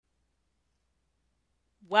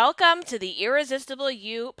Welcome to the Irresistible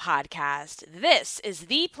You podcast. This is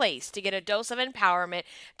the place to get a dose of empowerment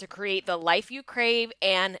to create the life you crave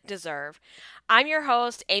and deserve. I'm your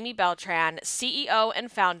host, Amy Beltran, CEO and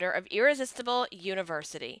founder of Irresistible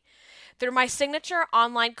University. Through my signature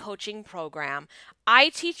online coaching program, I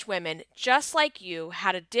teach women just like you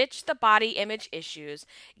how to ditch the body image issues,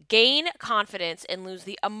 gain confidence, and lose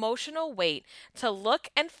the emotional weight to look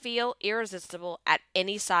and feel irresistible at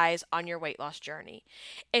any size on your weight loss journey.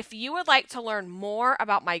 If you would like to learn more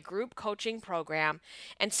about my group coaching program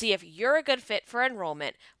and see if you're a good fit for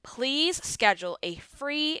enrollment, please schedule a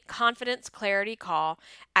free confidence clarity call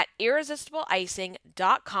at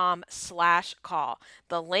irresistibleicing.com/call.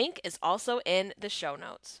 The link is also in the show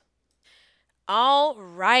notes. All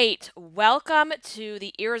right. Welcome to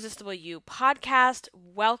the Irresistible You podcast.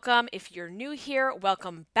 Welcome if you're new here.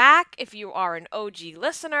 Welcome back if you are an OG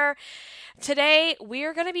listener. Today, we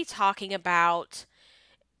are going to be talking about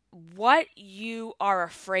what you are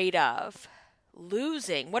afraid of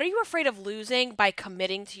losing. What are you afraid of losing by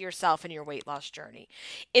committing to yourself in your weight loss journey?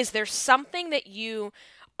 Is there something that you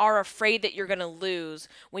are afraid that you're going to lose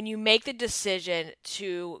when you make the decision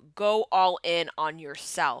to go all in on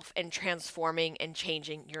yourself and transforming and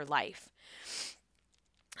changing your life?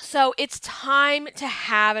 So it's time to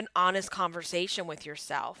have an honest conversation with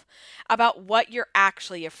yourself about what you're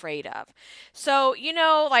actually afraid of. So,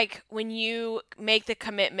 like when you make the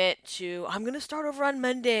commitment to, I'm going to start over on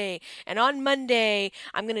Monday, and on Monday,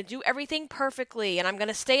 I'm going to do everything perfectly, and I'm going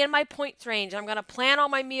to stay in my points range, and I'm going to plan all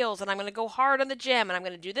my meals, and I'm going to go hard on the gym, and I'm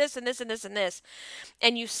going to do this and this and this and this.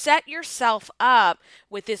 And you set yourself up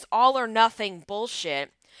with this all or nothing bullshit,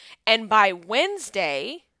 and by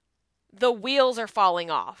Wednesday, the wheels are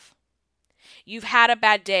falling off. You've had a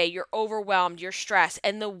bad day, you're overwhelmed, you're stressed,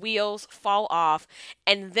 and the wheels fall off.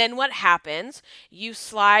 And then what happens? You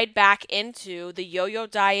slide back into the yo-yo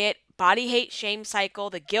diet, body hate shame cycle.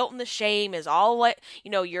 The guilt and the shame is all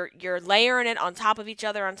you're layering it on top of each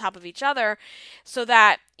other so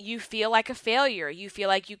that you feel like a failure. You feel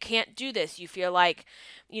like you can't do this. You feel like,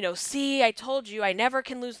 see, I told you I never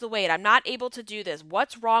can lose the weight. I'm not able to do this.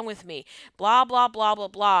 What's wrong with me? Blah, blah, blah, blah,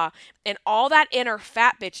 blah. And all that inner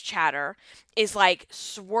fat bitch chatter is like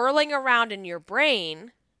swirling around in your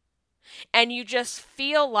brain. And you just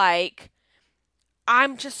feel like,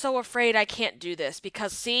 I'm just so afraid I can't do this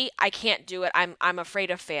because, see, I can't do it. I'm afraid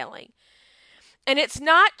of failing. And it's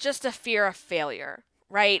not just a fear of failure,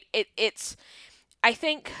 right? I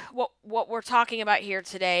think what we're talking about here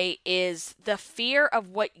today is the fear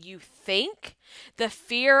of what you think, the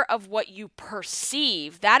fear of what you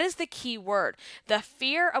perceive. That is the key word. The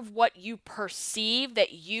fear of what you perceive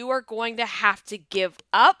that you are going to have to give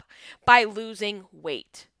up by losing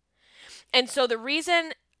weight. And so the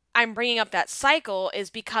reason I'm bringing up that cycle is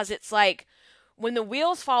because it's like when the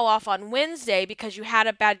wheels fall off on Wednesday because you had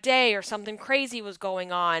a bad day or something crazy was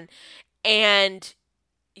going on and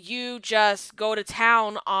you just go to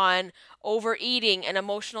town on overeating and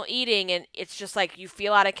emotional eating and it's just like you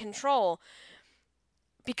feel out of control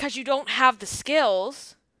because you don't have the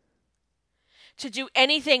skills to do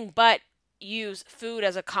anything but use food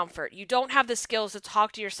as a comfort. You don't have the skills to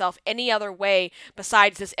talk to yourself any other way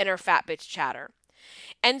besides this inner fat bitch chatter.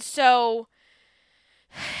 And so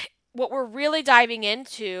what we're really diving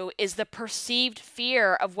into is the perceived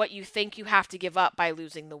fear of what you think you have to give up by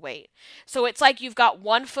losing the weight. So it's like you've got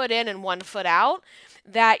one foot in and one foot out,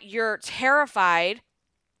 that you're terrified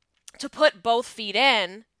to put both feet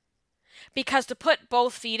in, because to put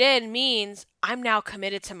both feet in means I'm now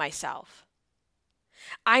committed to myself.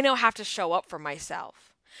 I now have to show up for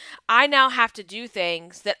myself. I now have to do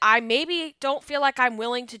things that I maybe don't feel like I'm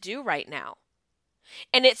willing to do right now.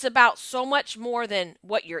 And it's about so much more than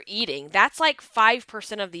what you're eating. That's like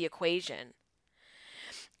 5% of the equation.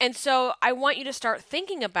 And so I want you to start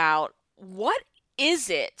thinking about, what is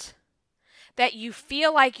it that you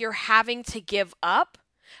feel like you're having to give up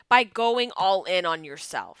by going all in on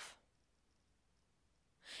yourself?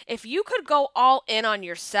 If you could go all in on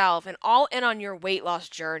yourself and all in on your weight loss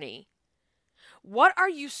journey, what are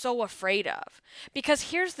you so afraid of?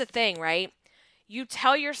 Because here's the thing, right? You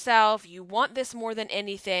tell yourself you want this more than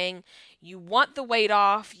anything. You want the weight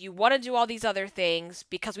off. You want to do all these other things,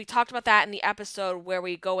 because we talked about that in the episode where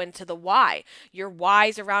we go into the why. Your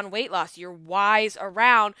whys around weight loss. Your whys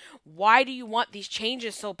around why do you want these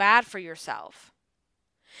changes so bad for yourself?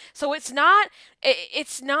 So it's not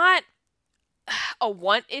a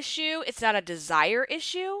want issue. It's not a desire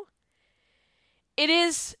issue. It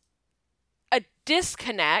is a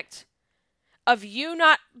disconnect of you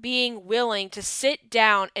not being willing to sit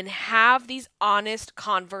down and have these honest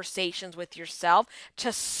conversations with yourself,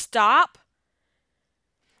 to stop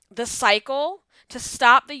the cycle, to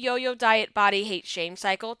stop the yo-yo diet body hate shame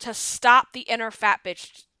cycle, to stop the inner fat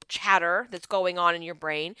bitch chatter that's going on in your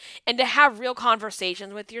brain, and to have real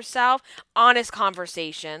conversations with yourself, honest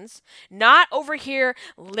conversations, not over here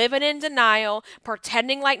living in denial,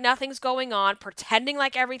 pretending like nothing's going on, pretending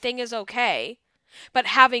like everything is okay, but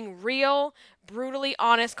having real, brutally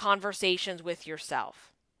honest conversations with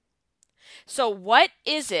yourself. So what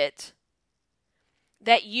is it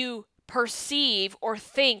that you perceive or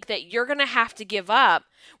think that you're going to have to give up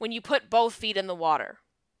when you put both feet in the water?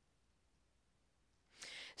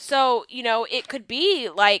 So, it could be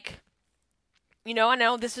like, I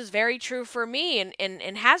know this is very true for me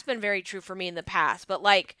and has been very true for me in the past, but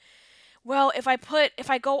like, well, if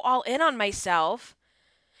I go all in on myself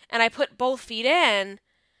and I put both feet in,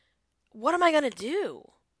 what am I going to do?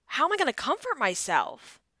 How am I going to comfort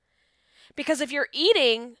myself? Because if you're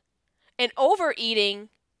eating and overeating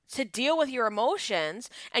to deal with your emotions,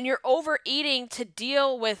 and you're overeating to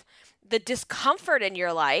deal with the discomfort in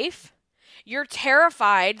your life, you're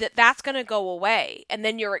terrified that that's going to go away. And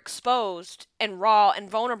then you're exposed and raw and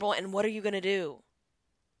vulnerable. And what are you going to do?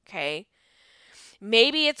 Okay.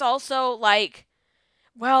 Maybe it's also like,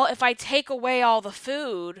 well, if I take away all the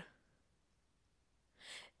food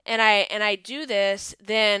and I do this,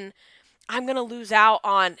 then I'm going to lose out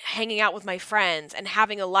on hanging out with my friends and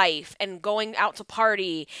having a life and going out to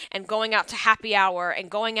party and going out to happy hour and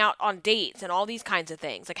going out on dates and all these kinds of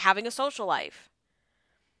things, like having a social life.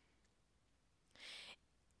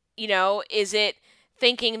 Is it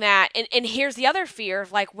thinking that, and here's the other fear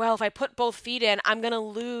of like, well, if I put both feet in, I'm going to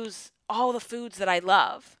lose all the foods that I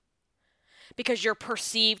love. Because your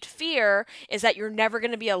perceived fear is that you're never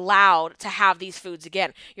going to be allowed to have these foods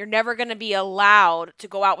again. You're never going to be allowed to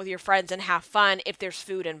go out with your friends and have fun if there's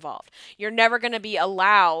food involved. You're never going to be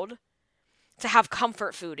allowed to have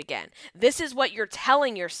comfort food again. This is what you're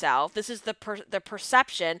telling yourself. This is the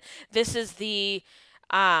perception. This is the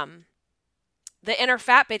inner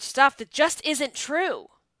fat bitch stuff that just isn't true.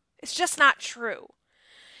 It's just not true.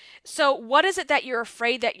 So what is it that you're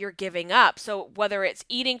afraid that you're giving up? So whether it's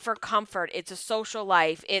eating for comfort, it's a social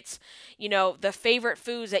life, it's, the favorite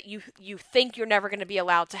foods that you think you're never going to be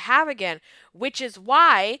allowed to have again, which is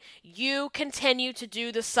why you continue to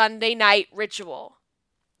do the Sunday night ritual.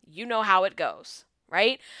 You know how it goes,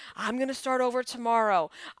 right? I'm going to start over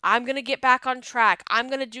tomorrow. I'm going to get back on track. I'm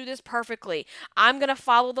going to do this perfectly. I'm going to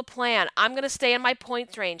follow the plan. I'm going to stay in my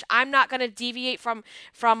points range. I'm not going to deviate from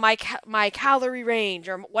my calorie range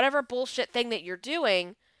or whatever bullshit thing that you're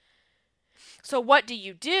doing. So what do?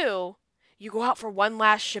 You go out for one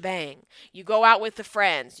last shebang. You go out with the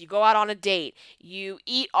friends. You go out on a date. You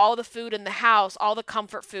eat all the food in the house, all the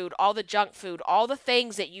comfort food, all the junk food, all the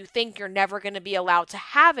things that you think you're never going to be allowed to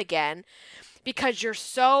have again, because you're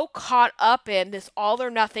so caught up in this all or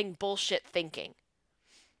nothing bullshit thinking.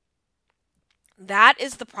 That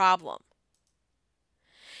is the problem.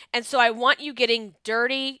 And so I want you getting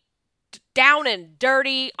down and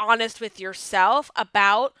dirty, honest with yourself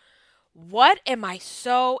about, what am I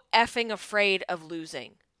so effing afraid of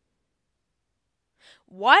losing?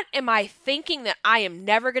 What am I thinking that I am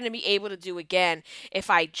never going to be able to do again if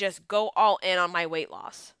I just go all in on my weight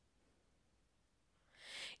loss?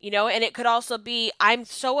 And it could also be, I'm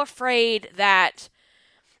so afraid that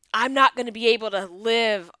I'm not going to be able to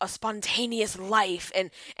live a spontaneous life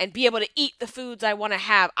and be able to eat the foods I want to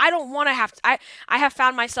have. I don't want to have to, I have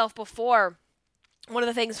found myself before, one of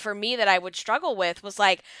the things for me that I would struggle with was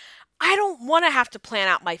like, I don't want to have to plan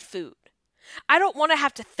out my food. I don't want to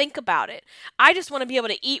have to think about it. I just want to be able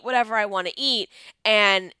to eat whatever I want to eat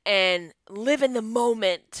and live in the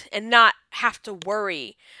moment and not have to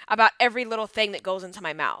worry about every little thing that goes into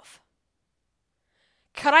my mouth.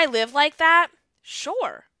 Could I live like that?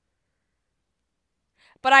 Sure.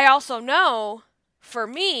 But I also know, for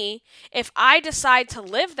me, if I decide to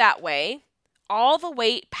live that way, all the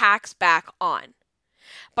weight packs back on.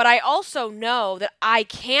 But I also know that I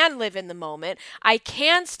can live in the moment. I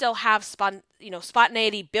can still have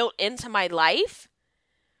spontaneity built into my life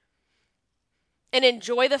and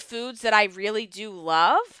enjoy the foods that I really do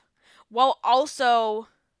love, while also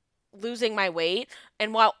losing my weight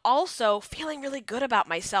and while also feeling really good about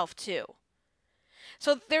myself too.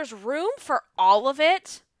 So there's room for all of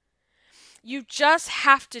it. You just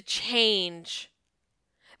have to change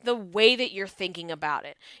the way that you're thinking about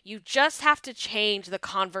it. You just have to change the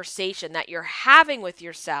conversation that you're having with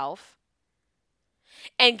yourself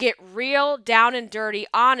and get real, down and dirty,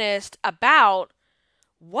 honest about,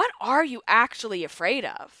 what are you actually afraid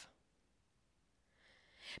of?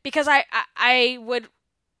 Because I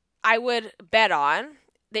would bet on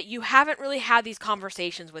that you haven't really had these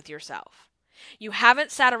conversations with yourself. You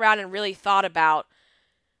haven't sat around and really thought about,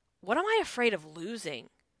 what am I afraid of losing?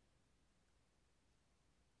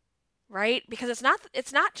 Right? Because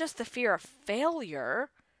it's not just the fear of failure.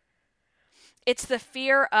 It's the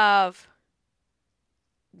fear of,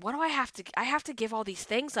 what do I have to give all these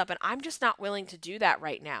things up, and I'm just not willing to do that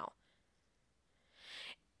right now.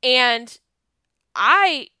 And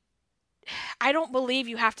I don't believe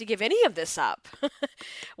you have to give any of this up.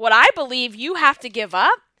 What I believe you have to give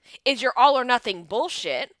up is your all or nothing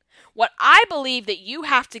bullshit. What I believe that you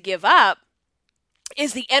have to give up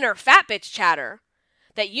is the inner fat bitch chatter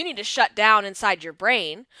that you need to shut down inside your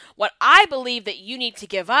brain. What I believe that you need to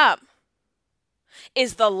give up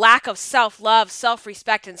is the lack of self-love,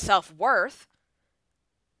 self-respect, and self-worth.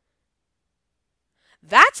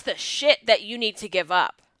 That's the shit that you need to give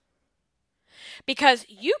up. Because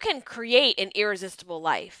you can create an irresistible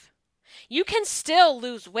life. You can still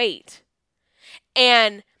lose weight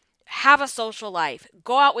and have a social life,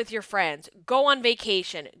 go out with your friends, go on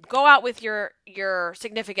vacation, go out with your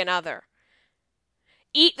significant other.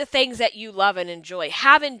 Eat the things that you love and enjoy.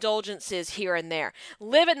 Have indulgences here and there.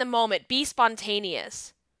 Live in the moment. Be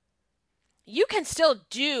spontaneous. You can still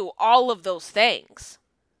do all of those things.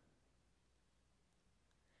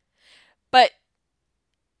 But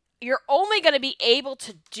you're only going to be able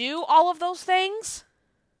to do all of those things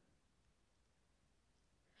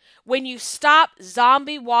when you stop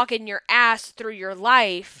zombie walking your ass through your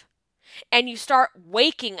life and you start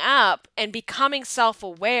waking up and becoming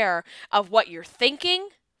self-aware of what you're thinking,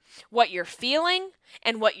 what you're feeling,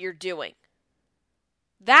 and what you're doing.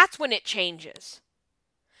 That's when it changes.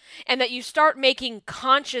 And that you start making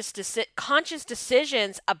conscious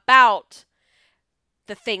decisions about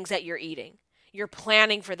the things that you're eating. You're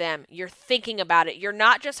planning for them. You're thinking about it. You're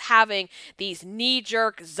not just having these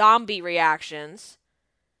knee-jerk zombie reactions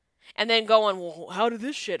and then going, well, how did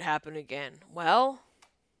this shit happen again? Well,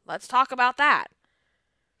 let's talk about that.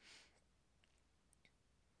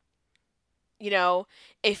 You know,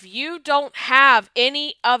 if you don't have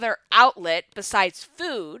any other outlet besides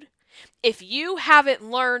food, if you haven't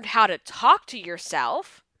learned how to talk to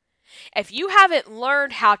yourself, if you haven't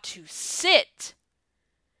learned how to sit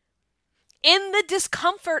in the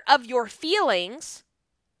discomfort of your feelings,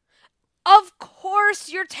 of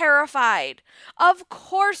course you're terrified. Of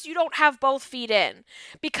course you don't have both feet in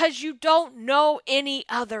because you don't know any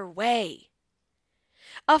other way.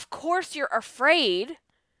 Of course you're afraid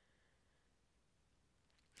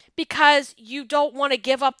because you don't want to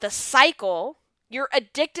give up the cycle. You're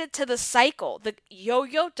addicted to the cycle, the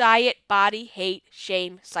yo-yo diet, body, hate,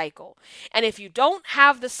 shame cycle. And if you don't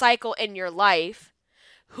have the cycle in your life,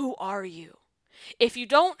 who are you? If you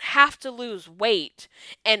don't have to lose weight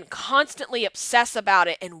and constantly obsess about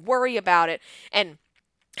it and worry about it and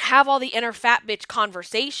have all the inner fat bitch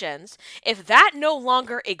conversations, if that no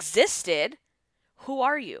longer existed, who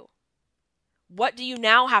are you? What do you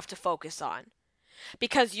now have to focus on?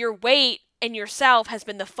 Because your weight and yourself has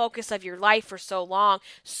been the focus of your life for so long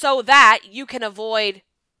so that you can avoid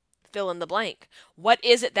fill in the blank. What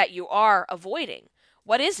is it that you are avoiding?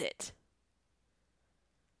 What is it?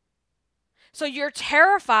 So you're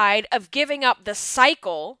terrified of giving up the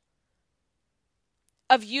cycle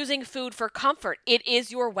of using food for comfort. It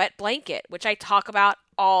is your wet blanket, which I talk about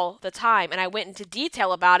all the time. And I went into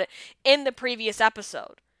detail about it in the previous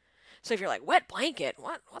episode. So if you're like, wet blanket?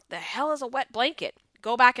 What the hell is a wet blanket?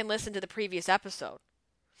 Go back and listen to the previous episode.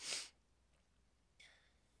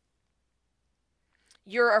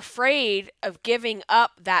 You're afraid of giving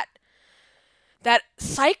up that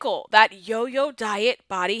cycle, that yo-yo diet,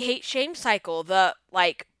 body, hate, shame cycle, the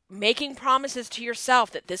making promises to yourself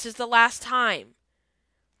that this is the last time.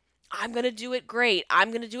 I'm going to do it great. I'm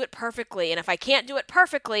going to do it perfectly. And if I can't do it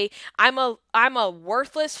perfectly, I'm a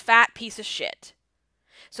worthless fat piece of shit.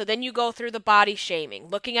 So then you go through the body shaming,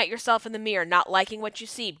 looking at yourself in the mirror, not liking what you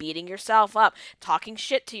see, beating yourself up, talking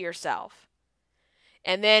shit to yourself.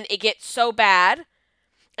 And then it gets so bad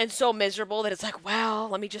and so miserable that it's like, well,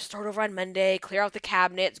 let me just start over on Monday, clear out the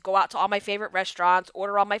cabinets, go out to all my favorite restaurants,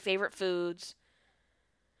 order all my favorite foods.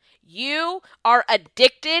 You are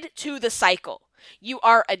addicted to the cycle. You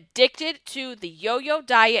are addicted to the yo-yo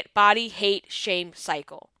diet, body, hate, shame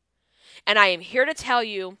cycle. And I am here to tell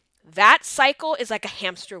you that cycle is like a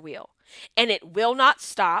hamster wheel, and it will not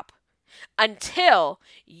stop until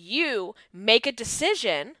you make a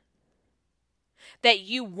decision that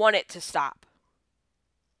you want it to stop.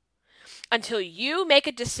 Until you make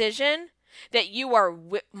a decision that you are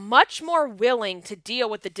much more willing to deal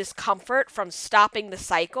with the discomfort from stopping the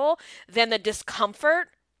cycle than the discomfort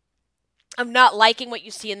of not liking what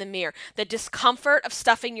you see in the mirror, the discomfort of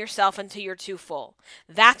stuffing yourself until you're too full.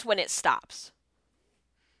 That's when it stops.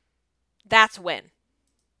 That's when.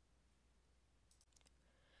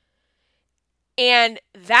 And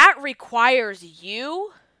that requires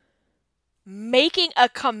you making a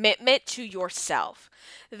commitment to yourself.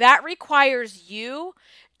 That requires you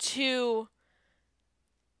to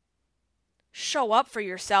show up for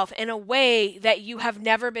yourself in a way that you have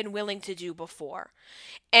never been willing to do before.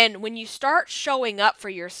 And when you start showing up for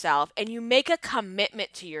yourself and you make a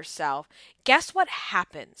commitment to yourself, guess what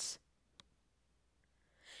happens?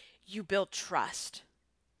 You build trust.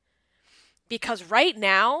 Because right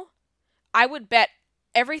now, I would bet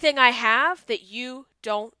everything I have that you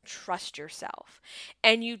don't trust yourself.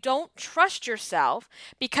 And you don't trust yourself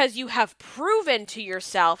because you have proven to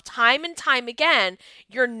yourself time and time again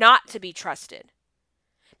you're not to be trusted.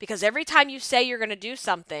 Because every time you say you're going to do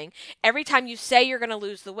something, every time you say you're going to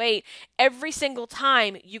lose the weight, every single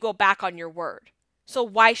time you go back on your word. So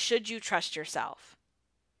why should you trust yourself?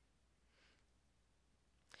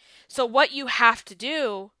 So what you have to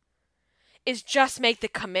do is just make the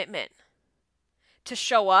commitment to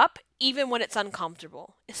show up even when it's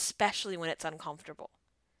uncomfortable, especially when it's uncomfortable.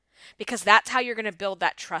 Because that's how you're going to build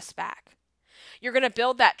that trust back. You're going to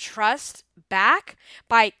build that trust back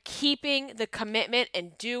by keeping the commitment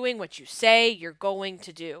and doing what you say you're going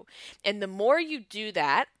to do. And the more you do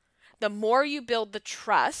that, the more you build the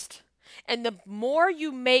trust, and the more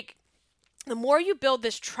you build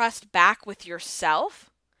this trust back with yourself.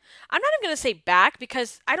 I'm not even going to say back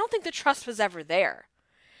because I don't think the trust was ever there.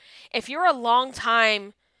 If you're a long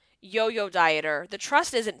time yo-yo dieter, the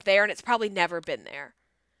trust isn't there and it's probably never been there.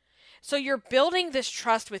 So you're building this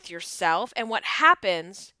trust with yourself, and what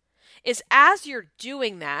happens is as you're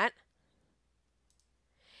doing that,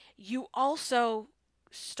 you also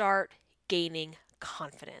start gaining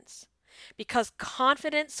confidence. Because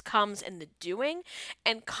confidence comes in the doing,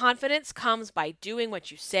 and confidence comes by doing what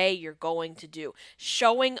you say you're going to do.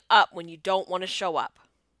 Showing up when you don't want to show up.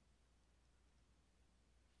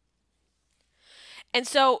 And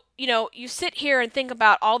so, you sit here and think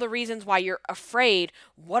about all the reasons why you're afraid.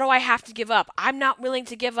 What do I have to give up? I'm not willing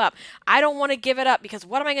to give up. I don't want to give it up because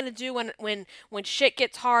what am I going to do when shit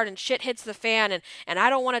gets hard and shit hits the fan and I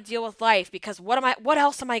don't want to deal with life because what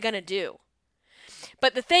else am I going to do?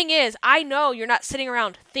 But the thing is, I know you're not sitting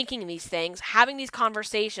around thinking these things, having these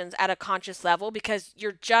conversations at a conscious level because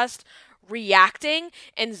you're just reacting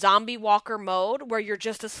in zombie walker mode where you're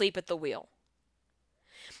just asleep at the wheel.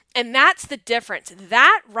 And that's the difference.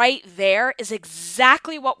 That right there is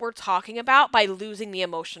exactly what we're talking about by losing the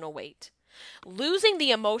emotional weight. Losing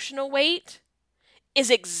the emotional weight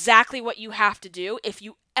is exactly what you have to do if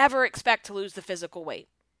you ever expect to lose the physical weight.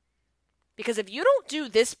 Because if you don't do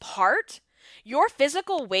this part, your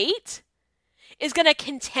physical weight is going to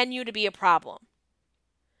continue to be a problem.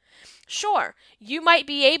 Sure, you might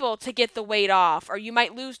be able to get the weight off, or you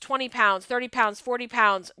might lose 20 pounds, 30 pounds, 40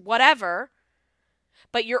 pounds, whatever.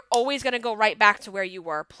 But you're always going to go right back to where you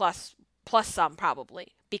were, plus some probably,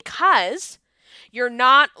 because you're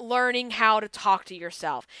not learning how to talk to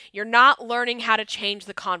yourself. You're not learning how to change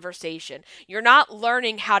the conversation. You're not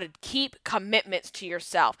learning how to keep commitments to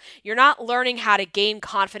yourself. You're not learning how to gain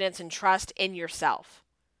confidence and trust in yourself.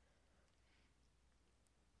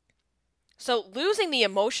 So losing the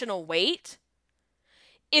emotional weight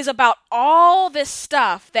is about all this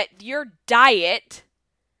stuff that your diet,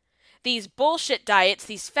 these bullshit diets,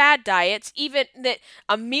 these fad diets, even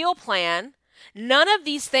a meal plan, none of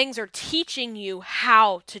these things are teaching you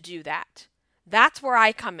how to do that. That's where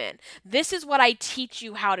I come in. This is what I teach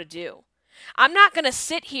you how to do. I'm not going to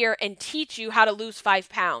sit here and teach you how to lose 5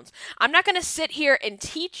 pounds. I'm not going to sit here and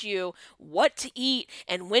teach you what to eat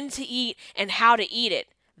and when to eat and how to eat it.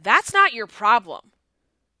 That's not your problem.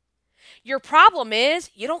 Your problem is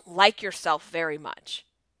you don't like yourself very much.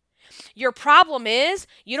 Your problem is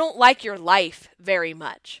you don't like your life very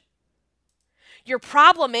much. Your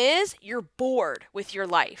problem is you're bored with your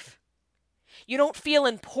life. You don't feel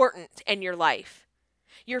important in your life.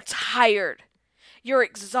 You're tired. You're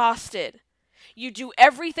exhausted. You do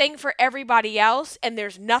everything for everybody else and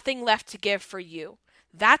there's nothing left to give for you.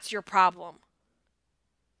 That's your problem.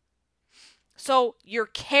 So you're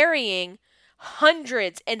carrying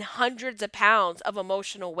hundreds and hundreds of pounds of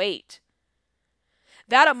emotional weight.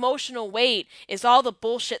 That emotional weight is all the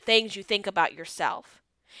bullshit things you think about yourself.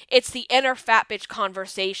 It's the inner fat bitch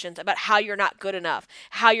conversations about how you're not good enough,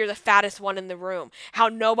 how you're the fattest one in the room, how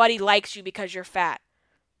nobody likes you because you're fat.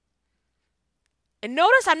 And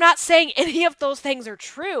notice I'm not saying any of those things are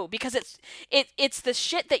true because it's the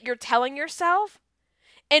shit that you're telling yourself,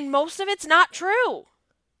 and most of it's not true.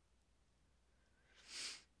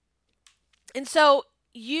 And so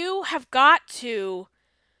you have got to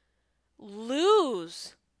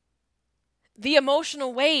lose the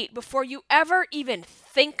emotional weight before you ever even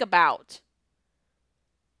think about,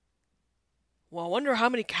 well, I wonder how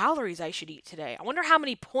many calories I should eat today. I wonder how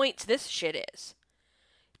many points this shit is.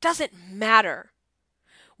 It doesn't matter.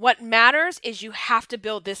 What matters is you have to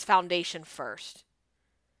build this foundation first.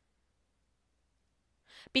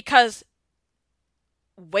 Because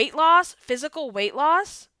weight loss, physical weight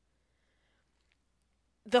loss,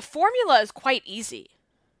 the formula is quite easy.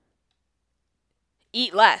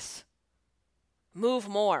 Eat less. Move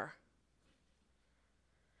more.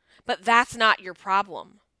 But that's not your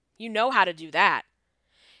problem. You know how to do that.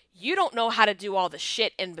 You don't know how to do all the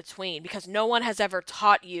shit in between because no one has ever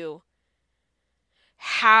taught you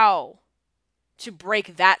how to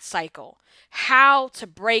break that cycle. How to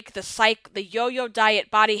break the yo-yo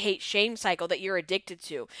diet, body hate, shame cycle that you're addicted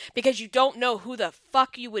to. Because you don't know who the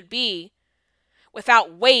fuck you would be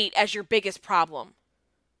without weight as your biggest problem.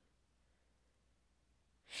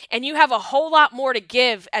 And you have a whole lot more to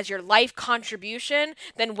give as your life contribution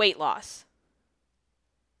than weight loss.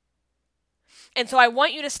 And so I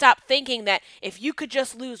want you to stop thinking that if you could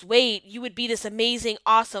just lose weight, you would be this amazing,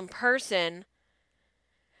 awesome person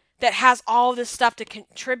that has all this stuff to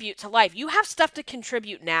contribute to life. You have stuff to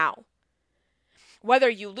contribute now, whether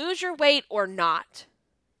you lose your weight or not.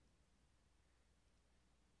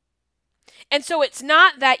 And so it's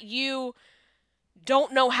not that you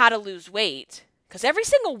don't know how to lose weight. Because every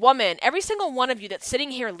single woman, every single one of you that's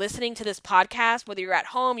sitting here listening to this podcast, whether you're at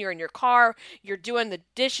home, you're in your car, you're doing the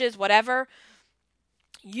dishes, whatever,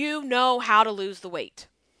 you know how to lose the weight.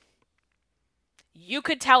 You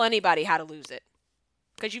could tell anybody how to lose it.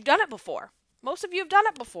 Because you've done it before. Most of you have done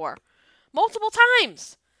it before. Multiple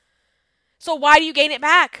times. So why do you gain it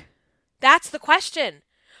back? That's the question.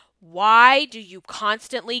 Why do you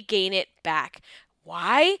constantly gain it back?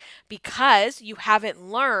 Why? Because you haven't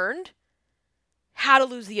learned how to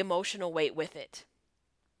lose the emotional weight with it.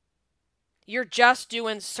 You're just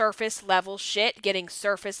doing surface level shit, getting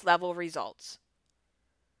surface level results.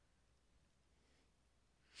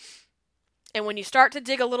 And when you start to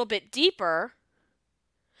dig a little bit deeper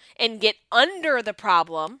and get under the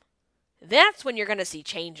problem, that's when you're going to see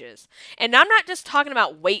changes. And I'm not just talking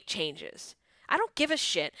about weight changes. I don't give a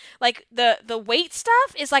shit. Like the weight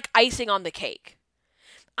stuff is like icing on the cake.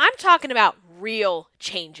 I'm talking about real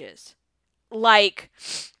changes. Like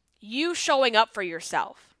you showing up for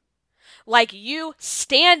yourself. Like you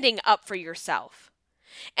standing up for yourself.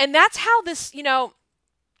 And that's how this,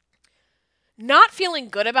 not feeling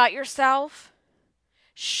good about yourself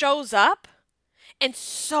shows up in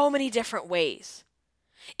so many different ways.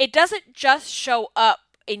 It doesn't just show up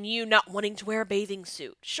in you not wanting to wear a bathing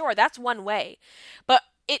suit. Sure, that's one way. But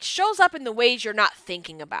it shows up in the ways you're not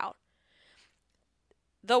thinking about.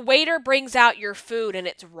 The waiter brings out your food and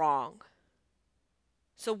it's wrong.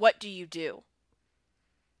 So what do? You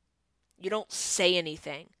don't say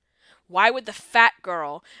anything. Why would the fat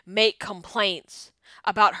girl make complaints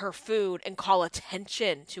about her food and call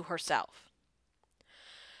attention to herself?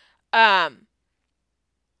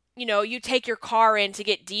 You take your car in to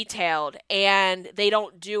get detailed and they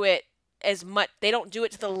don't do it as much. They don't do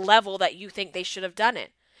it to the level that you think they should have done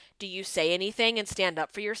it. Do you say anything and stand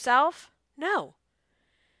up for yourself? No.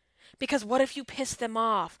 Because what if you piss them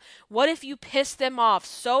off? What if you piss them off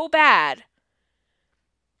so bad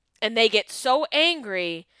and they get so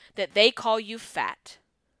angry that they call you fat?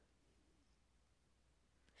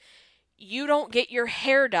 You don't get your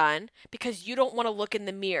hair done because you don't want to look in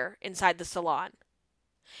the mirror inside the salon.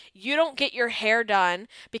 You don't get your hair done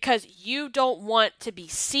because you don't want to be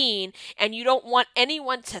seen and you don't want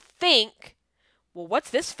anyone to think, well, what's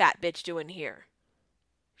this fat bitch doing here?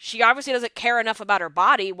 She obviously doesn't care enough about her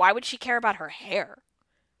body. Why would she care about her hair?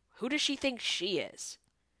 Who does she think she is?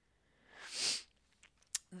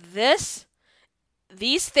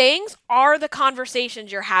 These things are the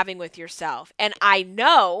conversations you're having with yourself. And I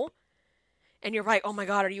know, and you're like, oh my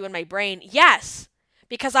God, are you in my brain? Yes,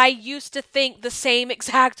 because I used to think the same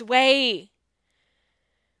exact way.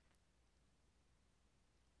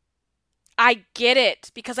 I get it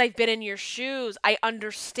because I've been in your shoes. I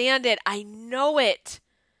understand it. I know it.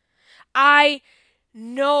 I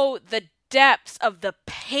know the depths of the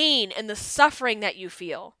pain and the suffering that you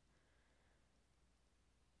feel.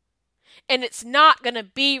 And it's not going to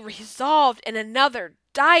be resolved in another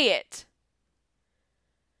diet.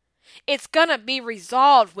 It's going to be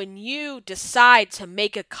resolved when you decide to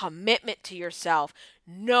make a commitment to yourself,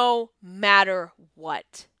 no matter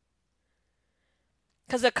what.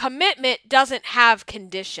 Because a commitment doesn't have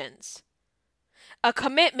conditions. A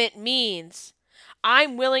commitment means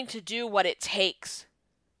I'm willing to do what it takes,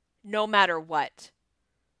 no matter what.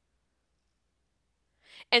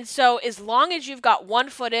 And so as long as you've got one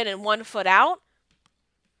foot in and one foot out,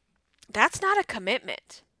 that's not a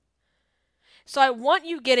commitment. So I want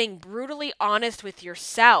you getting brutally honest with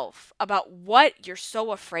yourself about what you're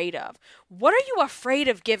so afraid of. What are you afraid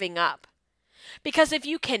of giving up? Because if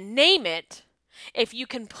you can name it, if you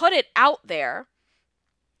can put it out there,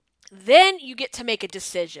 then you get to make a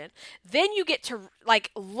decision. Then you get to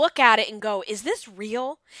look at it and go, is this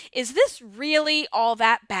real? Is this really all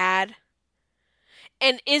that bad?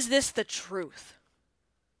 And is this the truth?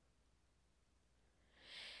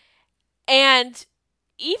 And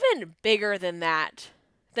even bigger than that,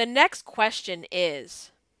 the next question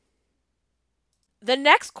is,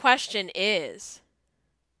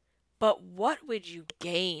 but what would you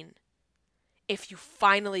gain if you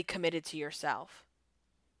finally committed to yourself?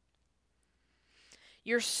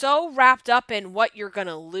 You're so wrapped up in what you're going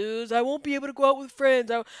to lose. I won't be able to go out with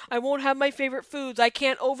friends. I won't have my favorite foods. I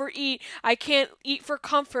can't overeat. I can't eat for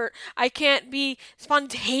comfort. I can't be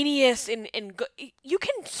spontaneous. You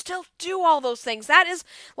can still do all those things. That is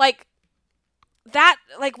we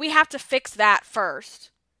have to fix that first.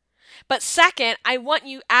 But second, I want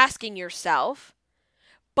you asking yourself,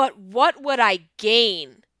 but what would I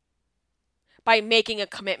gain by making a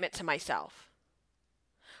commitment to myself?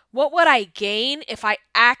 What would I gain if I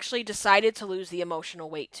actually decided to lose the emotional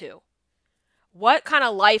weight too? What kind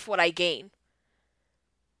of life would I gain?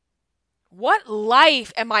 What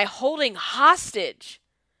life am I holding hostage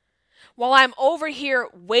while I'm over here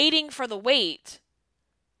waiting for the weight?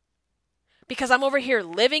 Because I'm over here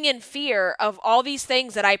living in fear of all these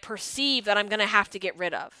things that I perceive that I'm going to have to get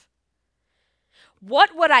rid of.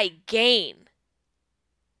 What would I gain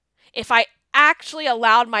if I actually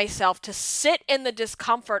allowed myself to sit in the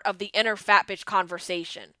discomfort of the inner fat bitch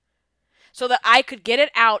conversation so that I could get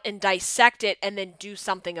it out and dissect it and then do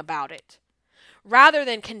something about it, rather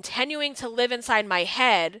than continuing to live inside my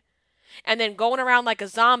head and then going around like a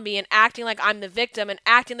zombie and acting like I'm the victim and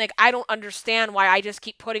acting like I don't understand why I just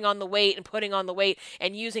keep putting on the weight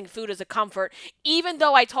and using food as a comfort, even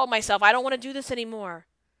though I told myself I don't want to do this anymore.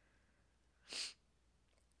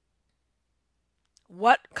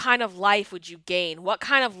 What kind of life would you gain? What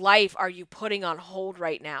kind of life are you putting on hold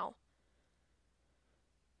right now?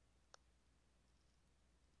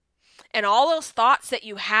 And all those thoughts that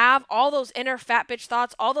you have, all those inner fat bitch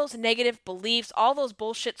thoughts, all those negative beliefs, all those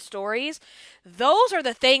bullshit stories, those are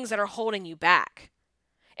the things that are holding you back.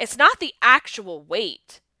 It's not the actual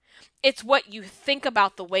weight. It's what you think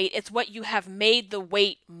about the weight. It's what you have made the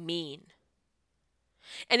weight mean.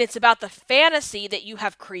 And it's about the fantasy that you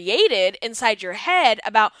have created inside your head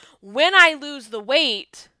about when I lose the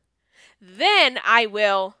weight, then I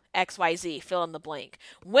will XYZ, fill in the blank.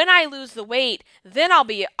 When I lose the weight, then I'll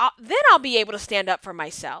be able to stand up for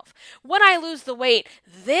myself. When I lose the weight,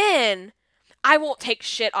 then I won't take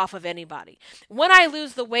shit off of anybody. When I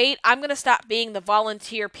lose the weight, I'm going to stop being the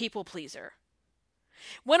volunteer people pleaser.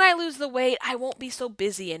 When I lose the weight, I won't be so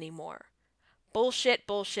busy anymore. Bullshit,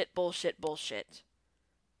 bullshit, bullshit, bullshit.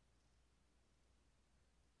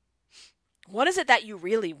 What is it that you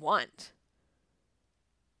really want?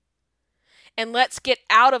 And let's get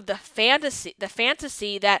out of the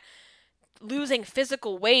fantasy that losing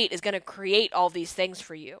physical weight is going to create all these things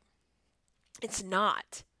for you. It's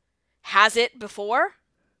not. Has it before?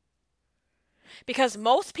 Because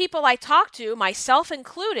most people I talk to, myself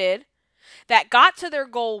included, that got to their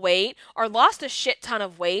goal weight or lost a shit ton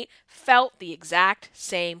of weight felt the exact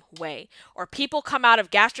same way. Or people come out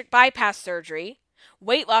of gastric bypass surgery,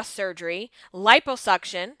 weight loss surgery,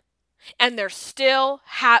 liposuction, and they're still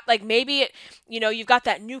you've got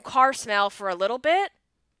that new car smell for a little bit,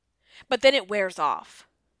 but then it wears off.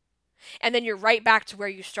 And then you're right back to where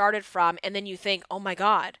you started from, and then you think, oh my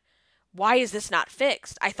God, why is this not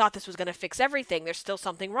fixed? I thought this was going to fix everything. There's still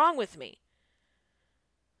something wrong with me.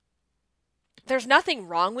 There's nothing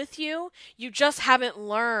wrong with you. You just haven't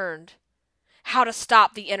learned how to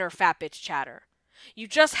stop the inner fat bitch chatter. You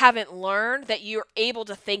just haven't learned that you're able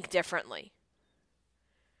to think differently.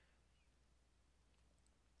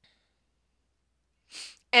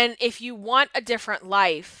 And if you want a different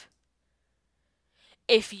life,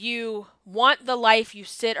 if you want the life you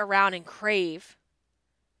sit around and crave,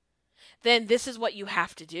 then this is what you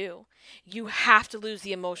have to do. You have to lose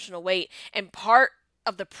the emotional weight. And part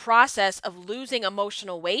of the process of losing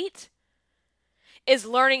emotional weight is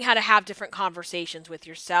learning how to have different conversations with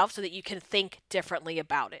yourself so that you can think differently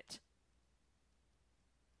about it.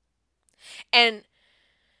 And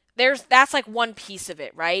that's like one piece of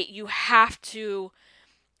it, right? You have to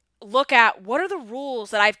look at what are the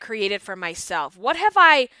rules that I've created for myself? What have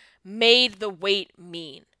I made the weight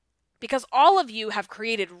mean? Because all of you have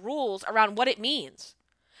created rules around what it means.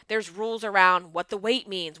 There's rules around what the weight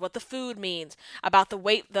means, what the food means, about the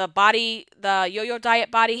weight, the body, the yo-yo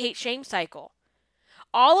diet body hate shame cycle.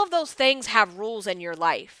 All of those things have rules in your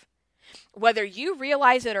life. Whether you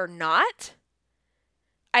realize it or not,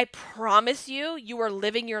 I promise you, you are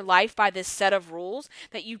living your life by this set of rules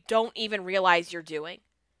that you don't even realize you're doing.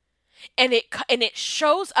 And it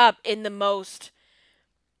shows up in the most,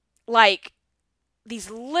 like, these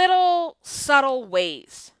little subtle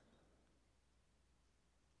ways.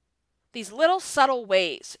 These little subtle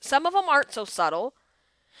ways. Some of them aren't so subtle,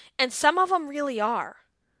 and some of them really are.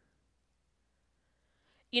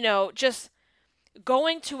 You know, just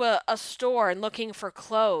going to a store and looking for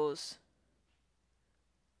clothes,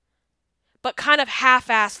 but kind of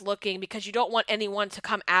half-assed looking because you don't want anyone to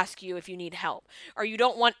come ask you if you need help, or you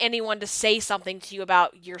don't want anyone to say something to you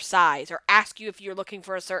about your size or ask you if you're looking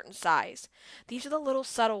for a certain size. These are the little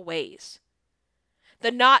subtle ways.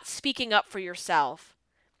 The not speaking up for yourself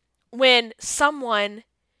when someone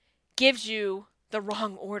gives you the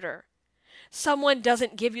wrong order. Someone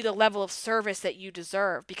doesn't give you the level of service that you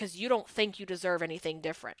deserve because you don't think you deserve anything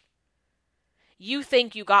different. You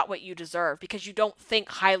think you got what you deserve because you don't think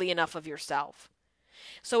highly enough of yourself.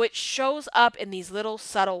 So it shows up in these little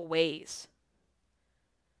subtle ways.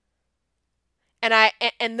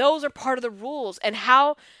 And those are part of the rules. And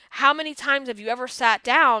how many times have you ever sat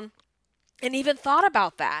down and even thought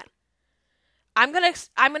about that? I'm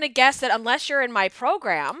gonna guess that unless you're in my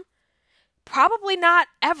program, probably not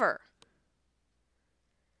ever.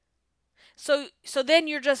 So then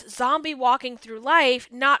you're just zombie walking through life,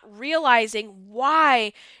 not realizing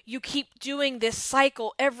why you keep doing this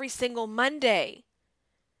cycle every single Monday.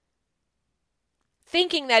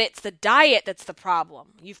 Thinking that it's the diet that's the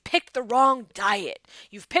problem. You've picked the wrong diet.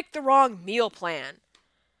 You've picked the wrong meal plan.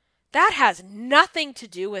 That has nothing to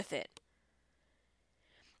do with it.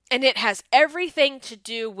 And it has everything to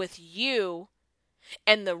do with you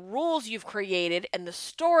and the rules you've created and the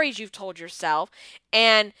stories you've told yourself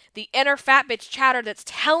and the inner fat bitch chatter that's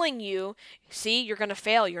telling you, see, you're going to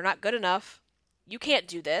fail. You're not good enough. You can't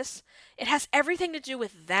do this. It has everything to do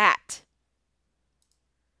with that.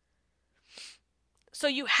 So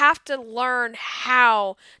you have to learn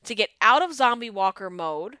how to get out of zombie walker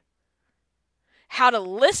mode, how to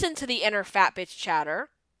listen to the inner fat bitch chatter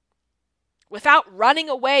without running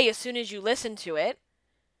away as soon as you listen to it,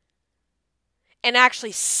 and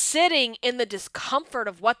actually sitting in the discomfort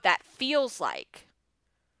of what that feels like.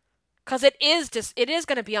 Because it is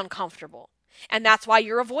going to be uncomfortable. And that's why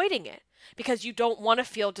you're avoiding it. Because you don't want to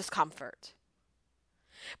feel discomfort.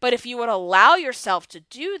 But if you would allow yourself to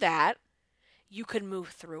do that, you could move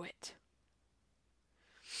through it.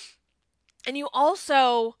 And you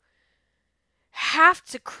also have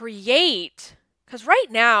to create, because right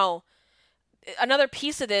now, another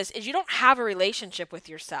piece of this is you don't have a relationship with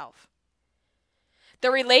yourself. The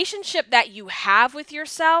relationship that you have with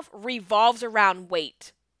yourself revolves around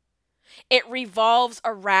weight. It revolves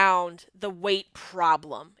around the weight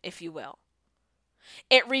problem, if you will.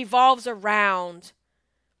 It revolves around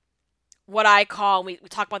what I call, we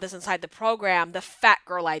talk about this inside the program, the fat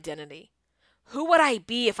girl identity. Who would I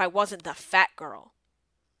be if I wasn't the fat girl?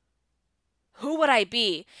 Who would I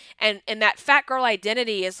be? And that fat girl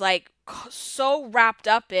identity is like so wrapped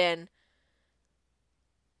up in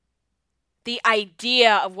the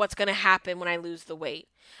idea of what's going to happen when I lose the weight.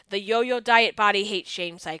 The yo-yo diet body hate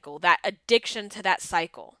shame cycle, that addiction to that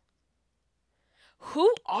cycle.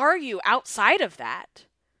 Who are you outside of that?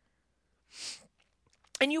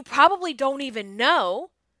 And you probably don't even know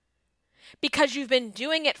because you've been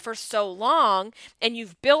doing it for so long and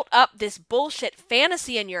you've built up this bullshit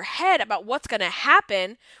fantasy in your head about what's going to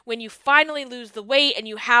happen when you finally lose the weight and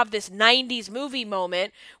you have this 90s movie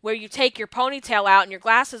moment where you take your ponytail out and your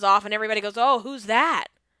glasses off and everybody goes, "Oh, who's that?"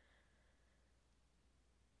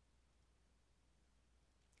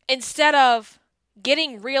 Instead of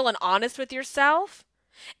getting real and honest with yourself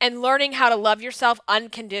and learning how to love yourself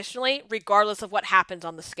unconditionally regardless of what happens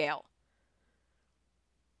on the scale.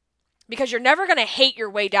 Because you're never going to hate your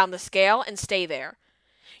way down the scale and stay there.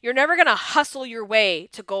 You're never going to hustle your way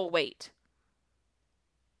to goal weight.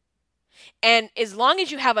 And as long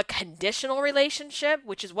as you have a conditional relationship,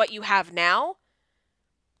 which is what you have now,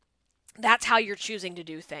 that's how you're choosing to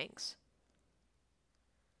do things.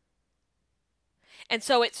 And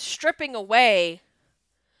so it's stripping away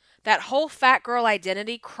that whole fat girl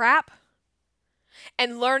identity crap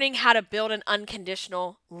and learning how to build an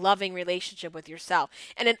unconditional, loving relationship with yourself.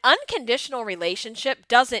 And an unconditional relationship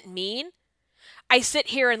doesn't mean I sit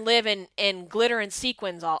here and live in glitter and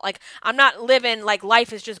sequins all. Like, I'm not living like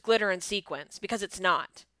life is just glitter and sequins, because it's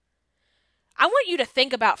not. I want you to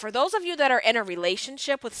think about, for those of you that are in a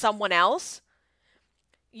relationship with someone else,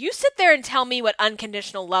 you sit there and tell me what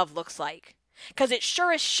unconditional love looks like. Because it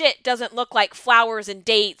sure as shit doesn't look like flowers and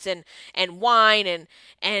dates and wine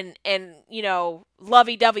and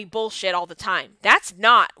lovey-dovey bullshit all the time. That's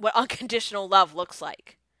not what unconditional love looks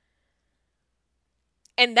like.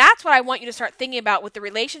 And that's what I want you to start thinking about with the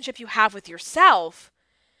relationship you have with yourself.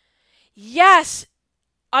 Yes,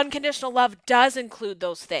 unconditional love does include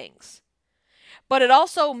those things. But it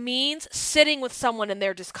also means sitting with someone in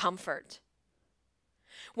their discomfort.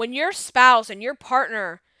 When your spouse and your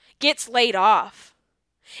partner gets laid off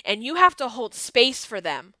and you have to hold space for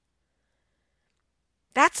them,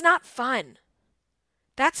 that's not fun.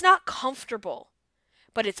 That's not comfortable,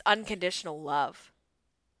 but it's unconditional love.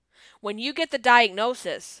 When you get the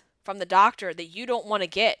diagnosis from the doctor that you don't want to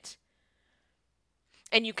get,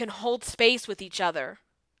 and you can hold space with each other,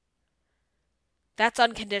 that's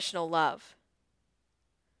unconditional love.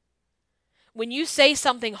 When you say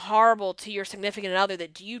something horrible to your significant other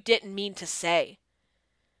that you didn't mean to say,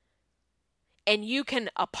 and you can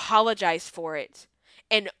apologize for it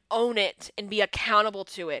and own it and be accountable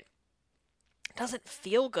to it, it doesn't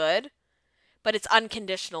feel good, but it's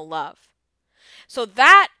unconditional love. So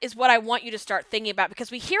that is what I want you to start thinking about,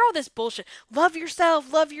 because we hear all this bullshit. Love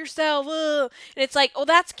yourself, love yourself. Ugh. And it's like, oh,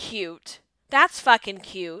 that's cute. That's fucking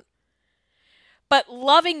cute. But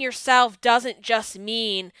loving yourself doesn't just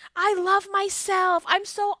mean, I love myself. I'm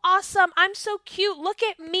so awesome. I'm so cute. Look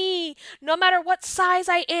at me. No matter what size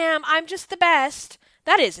I am, I'm just the best.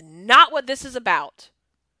 That is not what this is about.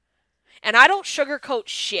 And I don't sugarcoat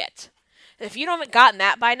shit. If you haven't gotten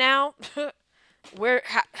that by now,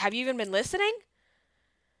 have you even been listening?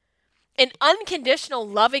 An unconditional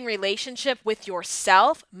loving relationship with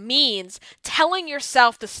yourself means telling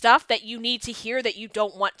yourself the stuff that you need to hear that you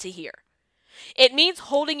don't want to hear. It means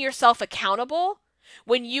holding yourself accountable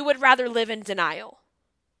when you would rather live in denial.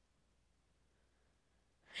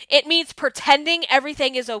 It means pretending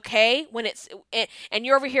everything is okay and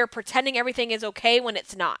you're over here pretending everything is okay when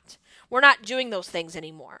it's not. We're not doing those things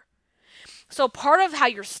anymore. So part of how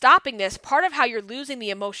you're stopping this, part of how you're losing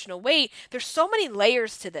the emotional weight, there's so many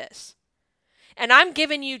layers to this. And I'm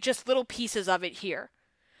giving you just little pieces of it here.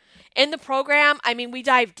 In the program, we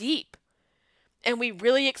dive deep. And we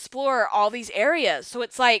really explore all these areas. So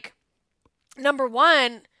it's like, number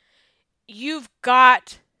one, you've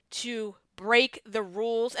got to break the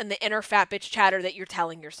rules and the inner fat bitch chatter that you're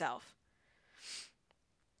telling yourself.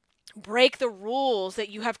 Break the rules that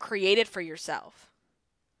you have created for yourself.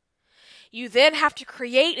 You then have to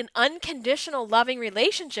create an unconditional loving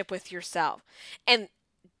relationship with yourself and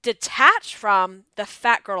detach from the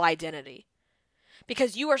fat girl identity.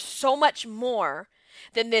 Because you are so much more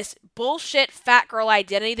than this bullshit fat girl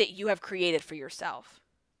identity that you have created for yourself.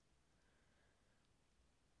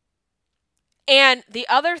 And the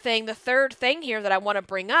third thing here that I want to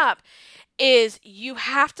bring up is you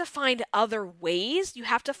have to find other ways. You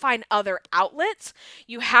have to find other outlets.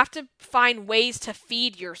 You have to find ways to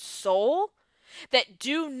feed your soul that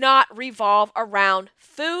do not revolve around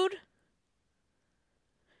food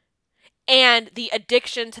and the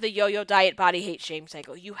addiction to the yo-yo diet, body hate, shame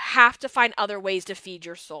cycle. You have to find other ways to feed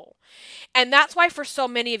your soul. And that's why for so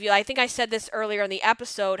many of you, I think I said this earlier in the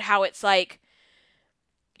episode, how it's like,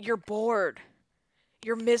 you're bored,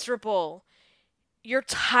 you're miserable, you're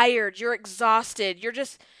tired, you're exhausted,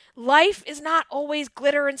 life is not always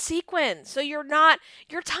glitter and sequins. So you're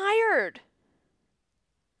tired.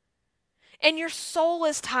 And your soul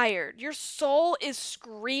is tired. Your soul is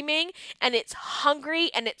screaming and it's hungry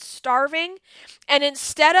and it's starving. And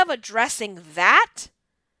instead of addressing that,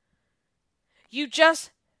 you just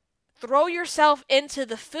throw yourself into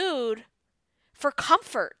the food for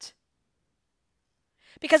comfort.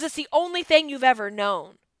 Because it's the only thing you've ever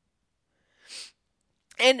known.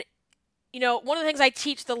 And, one of the things I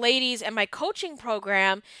teach the ladies in my coaching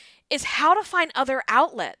program is how to find other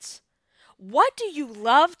outlets. What do you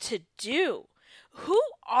love to do? Who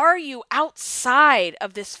are you outside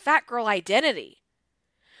of this fat girl identity?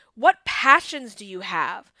 What passions do you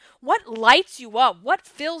have? What lights you up? What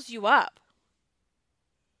fills you up?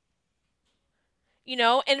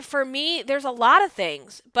 And for me, there's a lot of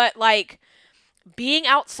things, but like being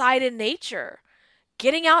outside in nature,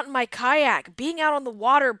 getting out in my kayak, being out on the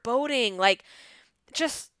water, boating, like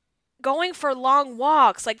just going for long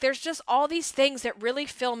walks. Like there's just all these things that really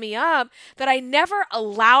fill me up that I never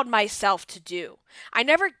allowed myself to do. I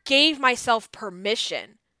never gave myself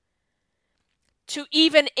permission to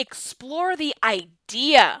even explore the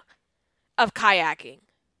idea of kayaking.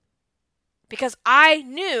 Because I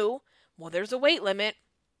knew, well, there's a weight limit,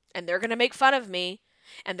 and they're going to make fun of me,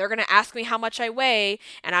 and they're going to ask me how much I weigh,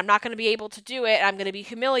 and I'm not going to be able to do it. I'm going to be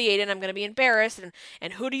humiliated, I'm going to be embarrassed,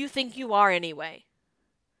 and who do you think you are anyway?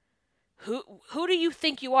 Who do you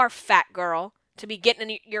think you are, fat girl, to be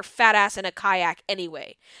getting your fat ass in a kayak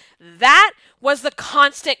anyway? That was the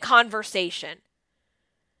constant conversation.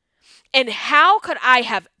 And how could I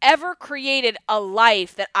have ever created a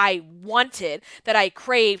life that I wanted, that I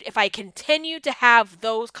craved, if I continued to have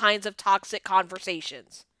those kinds of toxic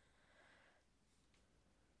conversations?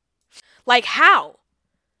 Like, how?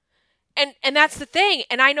 And that's the thing.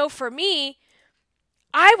 And I know for me,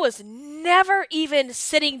 I was never even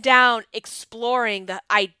sitting down exploring the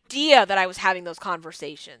idea that I was having those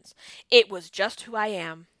conversations. It was just who I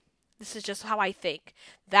am. This is just how I think.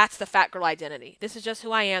 That's the fat girl identity. This is just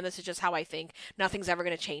who I am. This is just how I think. Nothing's ever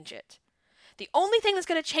going to change it. The only thing that's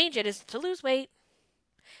going to change it is to lose weight.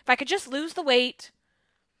 If I could just lose the weight,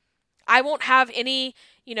 I won't have any,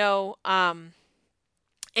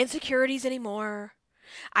 insecurities anymore.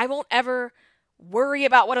 I won't ever worry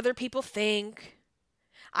about what other people think.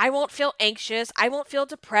 I won't feel anxious. I won't feel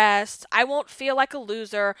depressed. I won't feel like a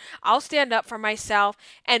loser. I'll stand up for myself.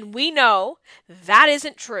 And we know that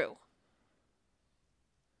isn't true.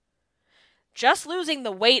 Just losing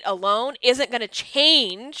the weight alone isn't going to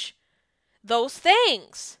change those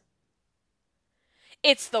things.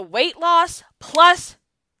 It's the weight loss plus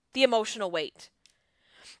the emotional weight.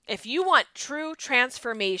 If you want true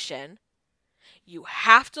transformation, you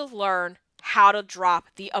have to learn how to drop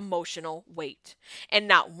the emotional weight. And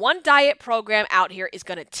not one diet program out here is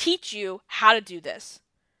going to teach you how to do this.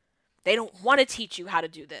 They don't want to teach you how to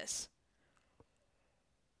do this.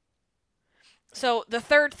 So the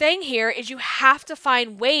third thing here is you have to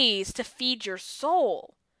find ways to feed your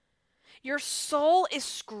soul. Your soul is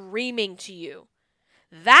screaming to you.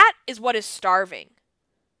 That is what is starving.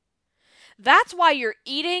 That's why you're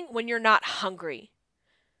eating when you're not hungry.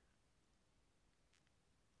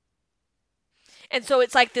 And so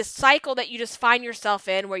it's like this cycle that you just find yourself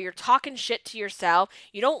in where you're talking shit to yourself.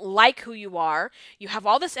 You don't like who you are. You have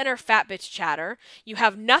all this inner fat bitch chatter. You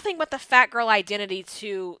have nothing but the fat girl identity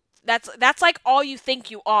that's like all you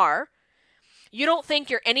think you are. You don't think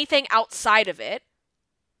you're anything outside of it.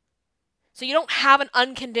 So you don't have an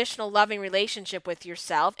unconditional loving relationship with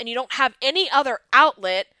yourself, and you don't have any other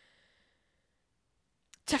outlet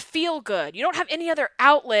to feel good. You don't have any other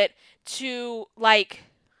outlet to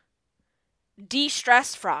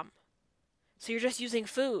de-stress from. So you're just using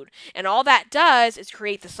food. And all that does is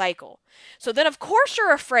create the cycle. So then of course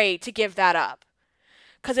you're afraid to give that up.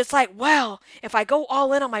 Because it's like, well, if I go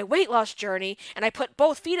all in on my weight loss journey and I put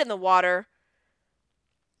both feet in the water,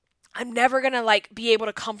 I'm never going to be able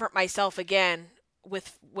to comfort myself again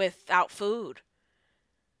without food.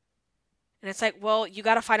 And it's like, well, you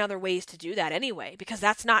got to find other ways to do that anyway, because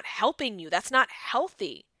that's not helping you. That's not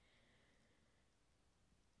healthy.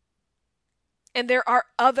 And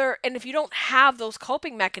and if you don't have those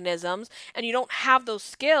coping mechanisms and you don't have those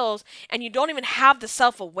skills and you don't even have the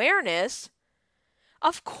self-awareness,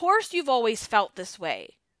 of course you've always felt this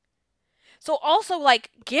way. So also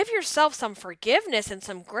give yourself some forgiveness and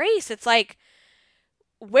some grace. It's like,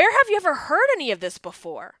 where have you ever heard any of this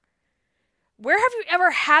before? Where have you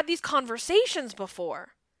ever had these conversations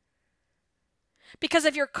before? Because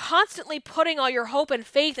if you're constantly putting all your hope and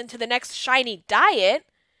faith into the next shiny diet,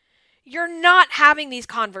 you're not having these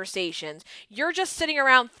conversations. You're just sitting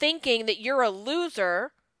around thinking that you're a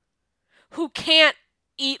loser who can't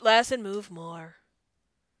eat less and move more.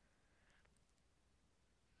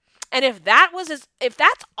 And if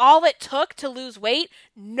that's all it took to lose weight,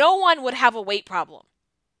 no one would have a weight problem.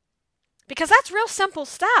 Because that's real simple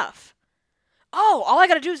stuff. Oh, all I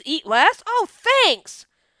got to do is eat less? Oh, thanks.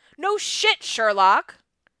 No shit, Sherlock.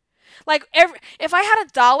 If I had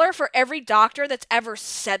 $1 for every doctor that's ever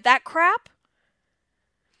said that crap,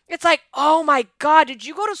 it's like, oh my God, did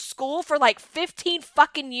you go to school for 15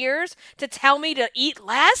 fucking years to tell me to eat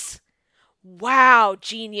less? Wow,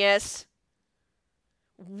 genius.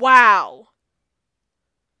 Wow.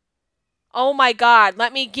 Oh my God,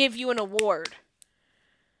 let me give you an award.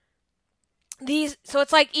 So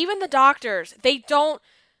it's like even the doctors, they don't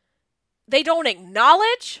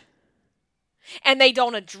acknowledge and they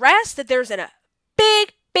don't address that there's a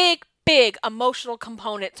big, big, big emotional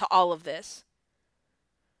component to all of this.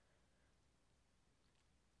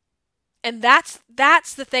 And that's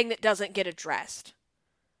the thing that doesn't get addressed.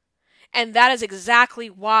 And that is exactly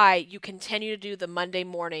why you continue to do the Monday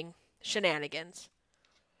morning shenanigans.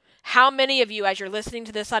 How many of you, as you're listening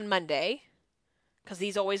to this on Monday, because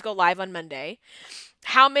these always go live on Monday.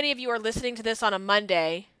 How many of you are listening to this on a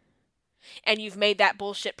Monday and you've made that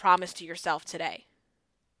bullshit promise to yourself today?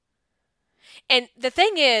 And the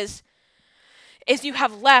thing is you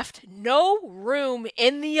have left no room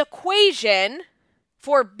in the equation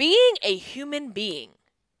for being a human being.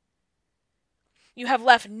 You have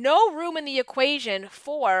left no room in the equation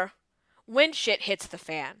for when shit hits the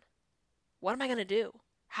fan. What am I going to do?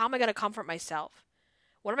 How am I going to comfort myself?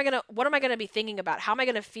 What am I going to be thinking about? How am I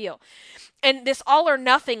going to feel? And this all or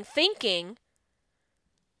nothing thinking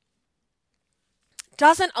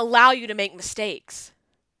doesn't allow you to make mistakes.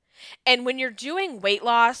 And when you're doing weight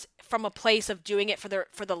loss from a place of doing it for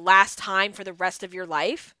the last time for the rest of your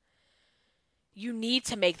life, you need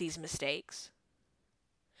to make these mistakes.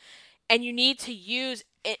 And you need to use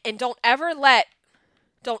it, and don't ever let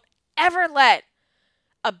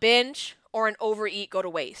a binge or an overeat go to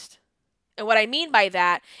waste. And what I mean by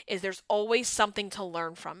that is there's always something to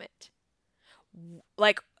learn from it.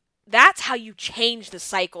 Like, that's how you change the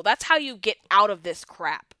cycle. That's how you get out of this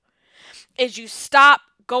crap. Is you stop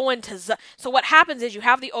going to... So what happens is you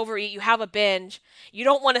have the overeat, you have a binge. You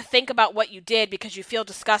don't want to think about what you did because you feel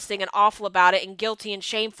disgusting and awful about it and guilty and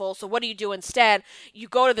shameful. So what do? Instead, you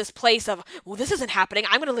go to this place of, well, this isn't happening.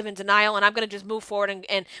 I'm going to live in denial and I'm going to just move forward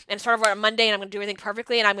and start over on Monday and I'm going to do everything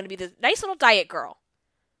perfectly and I'm going to be this nice little diet girl.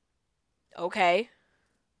 Okay.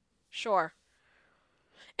 Sure.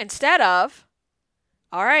 Instead of,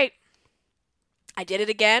 all right, I did it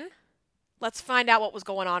again. Let's find out what was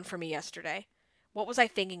going on for me yesterday. What was I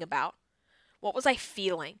thinking about? What was I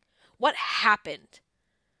feeling? What happened?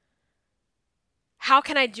 How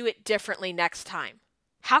can I do it differently next time?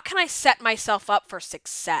 How can I set myself up for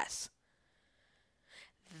success?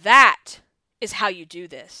 That is how you do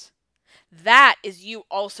this. That is you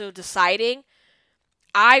also deciding,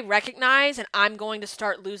 I recognize and I'm going to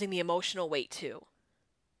start losing the emotional weight too.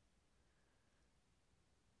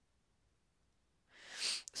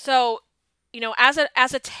 So, as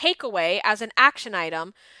a takeaway, as an action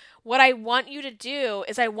item, what I want you to do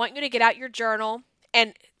is I want you to get out your journal.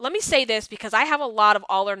 And let me say this because I have a lot of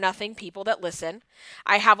all or nothing people that listen.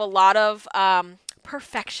 I have a lot of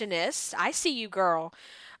perfectionists. I see you, girl,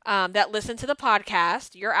 that listen to the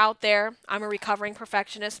podcast. You're out there. I'm a recovering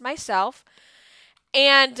perfectionist myself.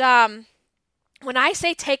 And when I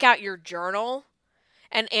say take out your journal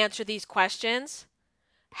and answer these questions,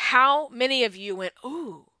 how many of you went,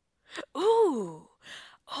 ooh,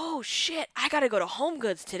 oh shit, I gotta go to Home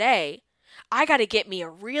Goods today. I gotta get me a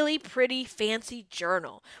really pretty fancy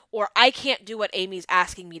journal, or I can't do what Amy's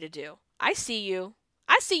asking me to do. I see you,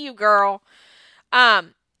 girl.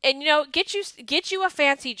 And get you a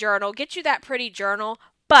fancy journal, get you that pretty journal,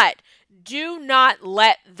 but do not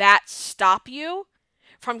let that stop you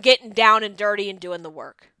from getting down and dirty and doing the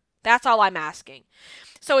work. That's all I'm asking.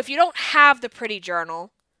 So if you don't have the pretty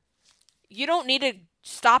journal, you don't need to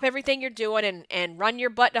stop everything you're doing and run your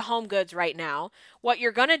butt to Home Goods right now. What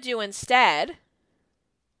you're going to do instead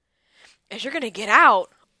is you're going to get out.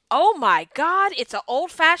 Oh my God, it's an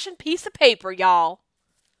old-fashioned piece of paper, y'all.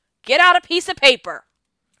 Get out a piece of paper.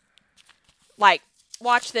 Like,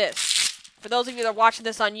 watch this. For those of you that are watching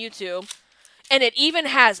this on YouTube, and it even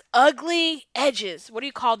has ugly edges. What do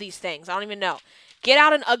you call these things? I don't even know. Get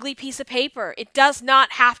out an ugly piece of paper. It does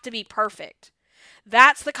not have to be perfect.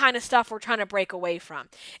 That's the kind of stuff we're trying to break away from.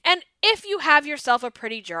 And if you have yourself a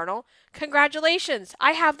pretty journal, congratulations.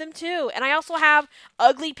 I have them too. And I also have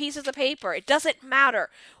ugly pieces of paper. It doesn't matter.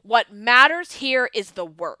 What matters here is the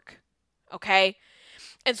work. Okay?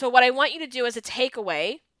 And so what I want you to do as a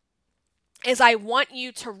takeaway is I want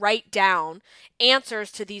you to write down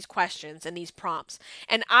answers to these questions and these prompts.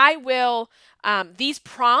 And I will, these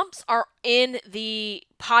prompts are in the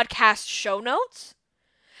podcast show notes.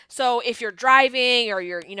 So if you're driving or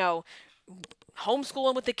you're,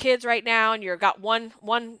 homeschooling with the kids right now and you've got one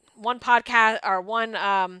podcast or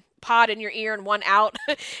one pod in your ear and one out,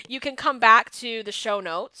 you can come back to the show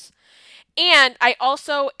notes. And I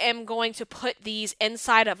also am going to put these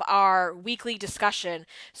inside of our weekly discussion.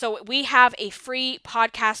 So we have a free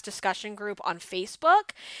podcast discussion group on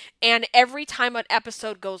Facebook. And every time an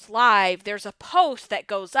episode goes live, there's a post that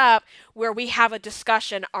goes up where we have a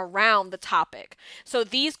discussion around the topic. So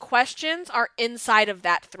these questions are inside of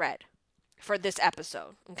that thread for this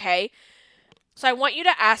episode. Okay? So I want you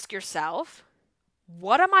to ask yourself,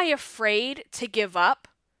 what am I afraid to give up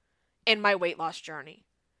in my weight loss journey?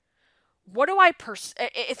 What do I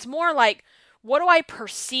it's more like, what do I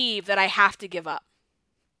perceive that I have to give up?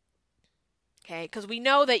 Okay, because we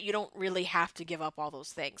know that you don't really have to give up all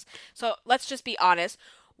those things. So let's just be honest.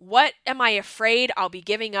 What am I afraid I'll be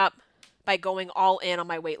giving up by going all in on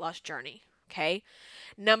my weight loss journey? Okay.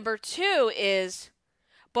 Number 2 is,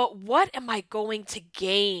 but what am I going to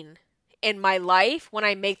gain in my life when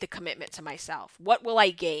I make the commitment to myself? What will I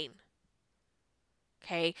gain?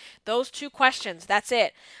 Okay, those 2 questions, that's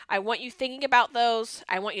it. I want you thinking about those.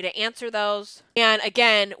 I want you to answer those. And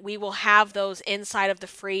again, we will have those inside of the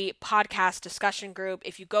free podcast discussion group.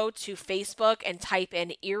 If you go to Facebook and type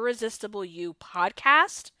in Irresistible You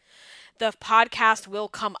Podcast, the podcast will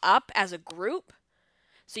come up as a group.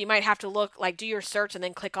 So you might have to look, like, do your search and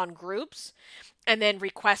then click on groups and then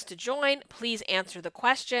request to join. Please answer the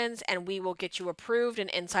questions and we will get you approved and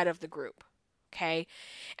inside of the group. Okay.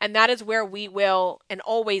 And that is where we will and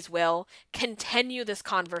always will continue this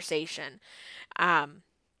conversation. And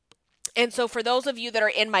so for those of you that are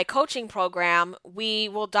in my coaching program, we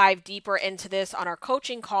will dive deeper into this on our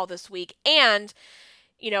coaching call this week. And,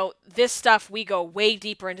 this stuff, we go way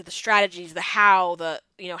deeper into the strategies, how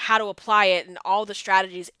to apply it and all the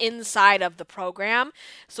strategies inside of the program.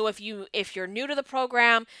 So if you're new to the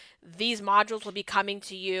program, these modules will be coming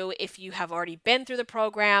to you. If you have already been through the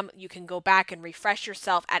program, you can go back and refresh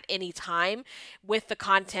yourself at any time with the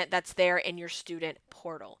content that's there in your student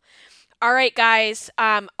portal. All right, guys.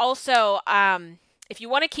 If you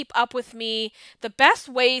want to keep up with me, the best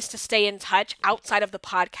ways to stay in touch outside of the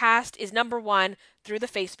podcast is, number 1, through the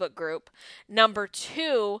Facebook group. Number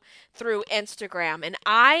 2, through Instagram. And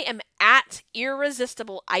I am at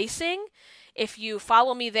Irresistible Icing. If you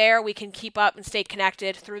follow me there, we can keep up and stay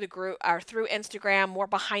connected through the group or through Instagram, more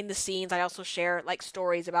behind the scenes. I also share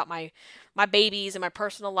stories about my babies and my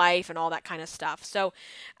personal life and all that kind of stuff. So,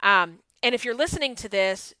 and if you're listening to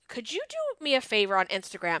this, could you do me a favor on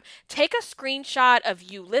Instagram? Take a screenshot of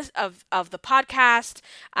you of the podcast,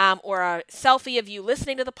 or a selfie of you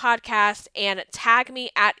listening to the podcast, and tag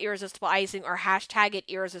me at Irresistible Icing or hashtag it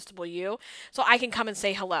IrresistibleYou so I can come and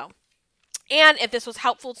say hello. And if this was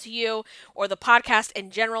helpful to you, or the podcast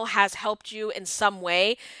in general has helped you in some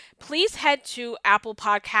way, please head to Apple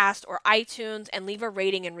Podcast or iTunes and leave a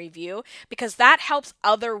rating and review, because that helps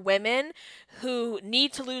other women who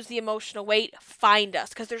need to lose the emotional weight find us,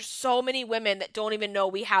 because there's so many women that don't even know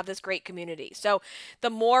we have this great community. So the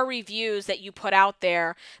more reviews that you put out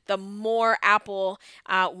there, the more Apple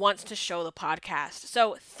wants to show the podcast.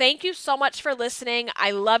 So thank you so much for listening.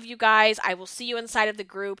 I love you guys. I will see you inside of the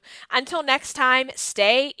group. Until next time,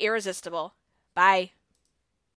 stay irresistible. Bye.